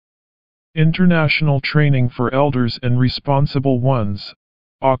International Training for Elders and Responsible Ones,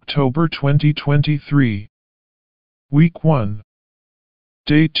 October 2023. Week 1.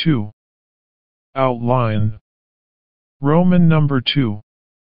 Day 2. Outline. Roman number 2.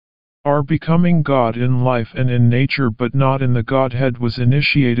 Our becoming God in life and in nature but not in the Godhead was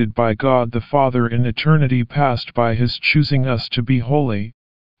initiated by God the Father in eternity past by His choosing us to be holy,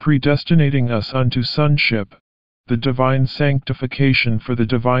 predestinating us unto sonship. The divine sanctification for the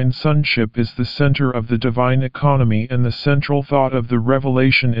divine sonship is the center of the divine economy and the central thought of the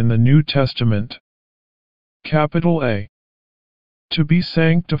revelation in the New Testament. Capital A. To be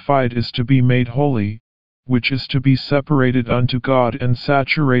sanctified is to be made holy, which is to be separated unto God and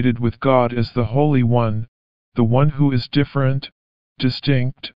saturated with God as the Holy One, the one who is different,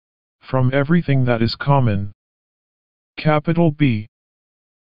 distinct, from everything that is common. Capital B.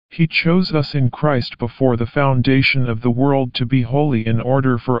 He chose us in Christ before the foundation of the world to be holy in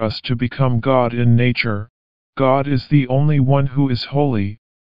order for us to become God in nature. God is the only one who is holy.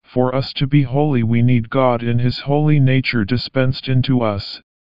 For us to be holy we need God in His holy nature dispensed into us,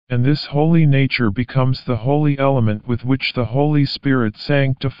 and this holy nature becomes the holy element with which the Holy Spirit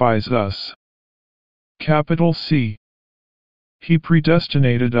sanctifies us. Capital C. He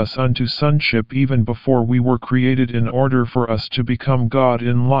predestinated us unto sonship even before we were created in order for us to become God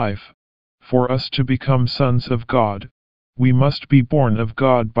in life. For us to become sons of God, we must be born of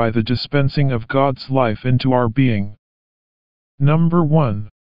God by the dispensing of God's life into our being. Number 1.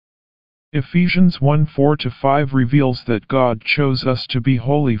 Ephesians 1:4-5 reveals that God chose us to be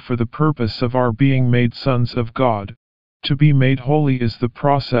holy for the purpose of our being made sons of God. To be made holy is the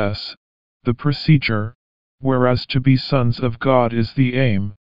process, the procedure, whereas to be sons of God is the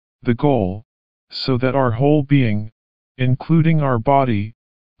aim, the goal, so that our whole being, including our body,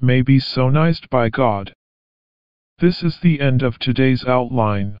 may be sonized by God. This is the end of today's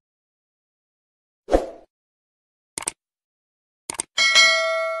outline.